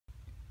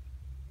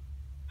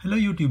Hello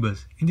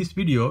YouTubers, in this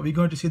video we're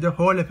going to see the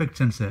Hall effect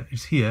sensor.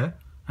 It's here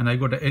and I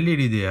got a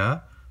LED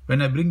there.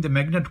 When I bring the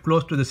magnet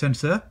close to the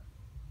sensor,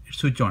 it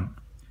switch on.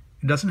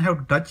 It doesn't have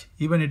to touch,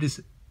 even it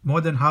is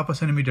more than half a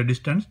centimeter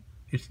distance,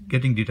 it's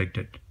getting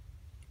detected.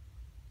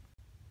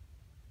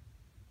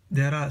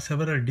 There are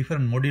several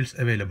different modules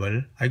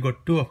available. I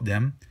got two of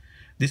them.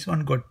 This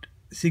one got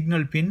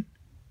signal pin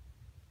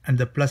and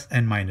the plus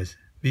and minus.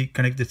 We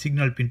connect the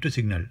signal pin to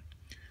signal.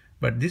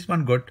 But this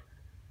one got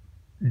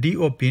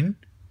DO pin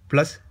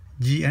plus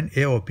G and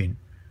AO pin.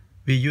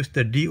 We use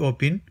the DO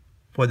pin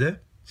for the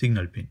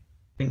signal pin.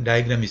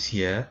 Diagram is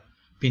here.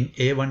 Pin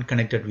A1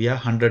 connected via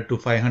 100 to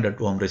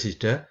 500 ohm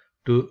resistor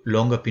to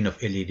longer pin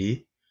of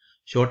LED.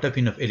 Shorter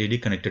pin of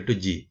LED connected to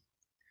G.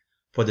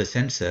 For the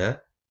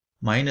sensor,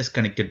 minus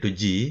connected to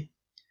G,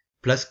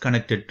 plus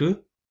connected to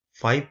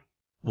 5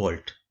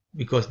 volt.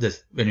 Because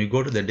this, when we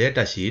go to the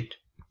data sheet,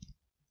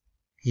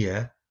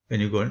 here,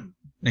 when you go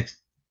next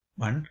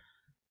one,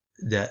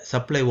 the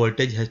supply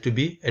voltage has to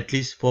be at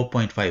least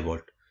 4.5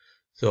 volt.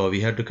 So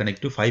we have to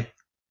connect to 5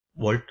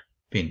 volt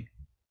pin.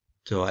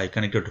 So I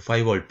connected to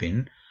 5 volt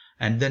pin,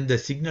 and then the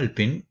signal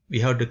pin we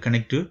have to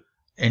connect to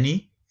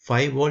any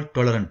 5 volt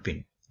tolerant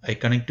pin. I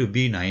connect to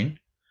B9.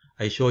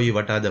 I show you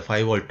what are the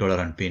 5 volt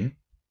tolerant pin.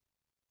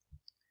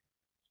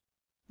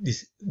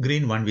 This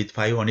green one with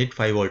 5 on it,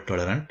 5 volt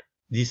tolerant.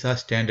 These are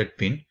standard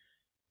pin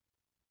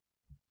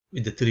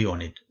with the 3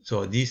 on it.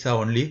 So these are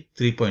only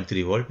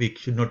 3.3 volt. We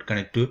should not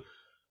connect to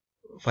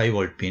 5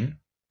 volt pin.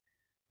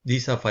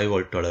 These are 5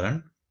 volt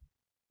tolerant.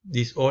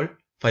 These all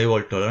 5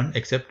 volt tolerant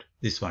except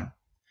this one.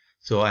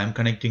 So I am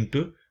connecting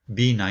to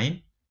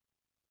B9,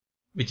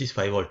 which is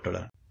 5 volt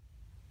tolerant.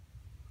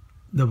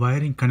 The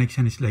wiring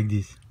connection is like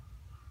this.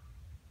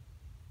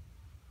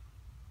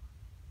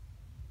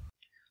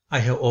 I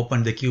have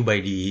opened the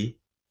CubeIDE.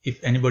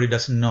 If anybody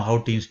doesn't know how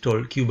to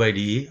install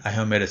CubeIDE, I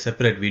have made a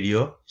separate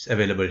video. It's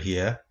available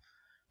here.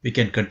 We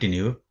can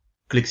continue.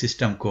 Click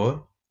System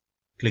Core.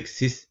 Click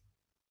Sys.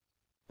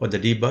 For the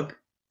debug,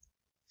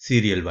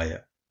 serial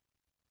wire.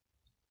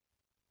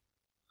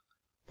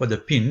 For the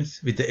pins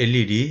with the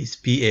LED is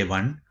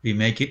PA1, we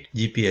make it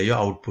GPIO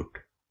output.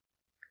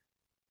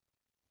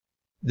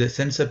 The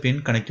sensor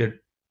pin connected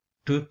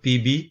to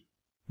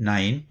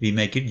PB9, we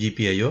make it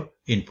GPIO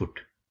input.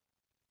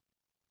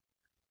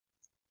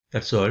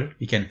 That's all.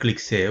 We can click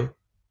Save.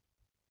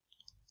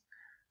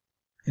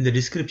 In the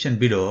description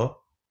below,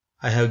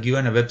 I have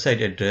given a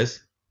website address.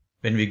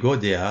 When we go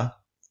there,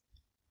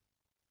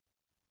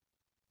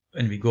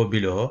 when we go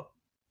below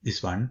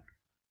this one,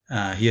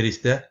 here is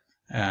the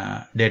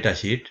data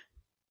sheet.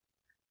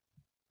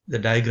 The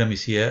diagram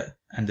is here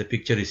and the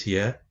picture is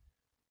here.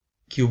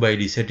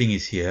 CubeIDE setting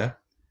is here.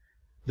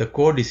 The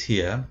code is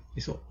here.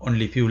 It's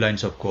only few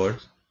lines of code.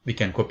 We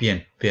can copy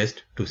and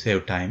paste to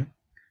save time.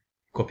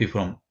 Copy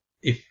from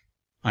if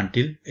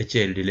until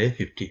HAL delay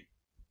 50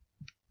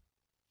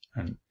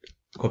 and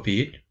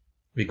copy it.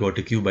 We go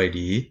to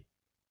CubeIDE.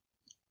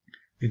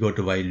 We go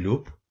to while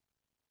loop.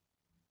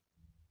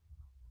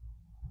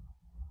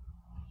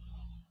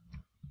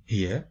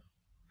 Here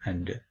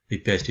and we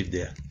paste it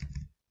there.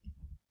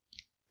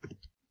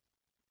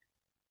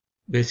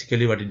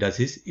 Basically what it does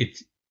is it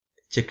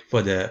check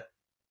for the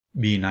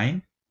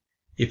B9.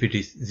 If it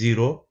is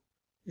 0,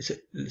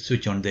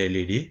 switch on the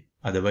LED,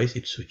 otherwise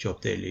it switch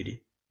off the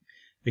LED.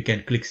 We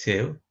can click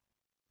Save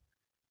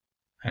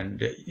and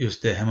use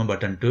the hammer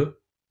button to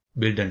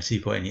build and see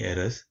for any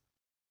errors.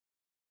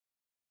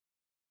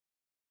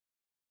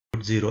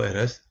 0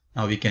 errors.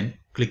 Now we can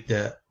click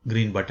the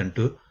green button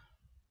to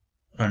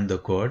run the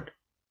code.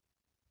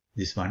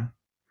 This one.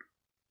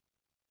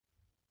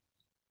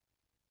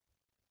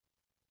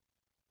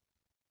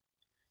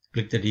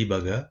 Click the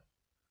debugger.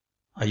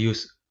 I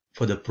use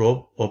for the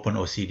probe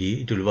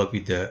OpenOCD. It will work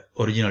with the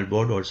original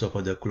board, also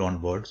for the clone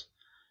boards.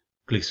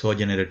 Click Source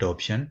Generator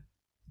option.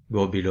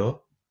 Go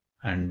below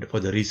and for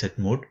the reset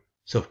mode,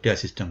 software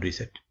system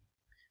reset.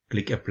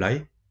 Click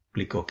Apply.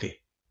 Click OK.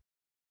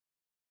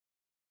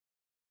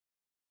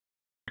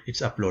 It's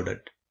uploaded.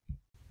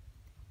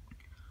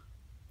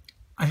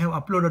 I have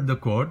uploaded the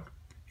code.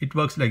 It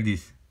works like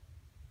this.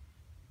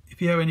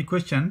 If you have any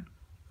question,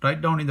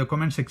 write down in the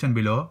comment section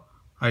below.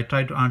 I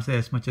try to answer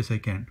as much as I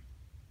can.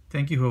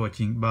 Thank you for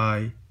watching.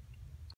 Bye.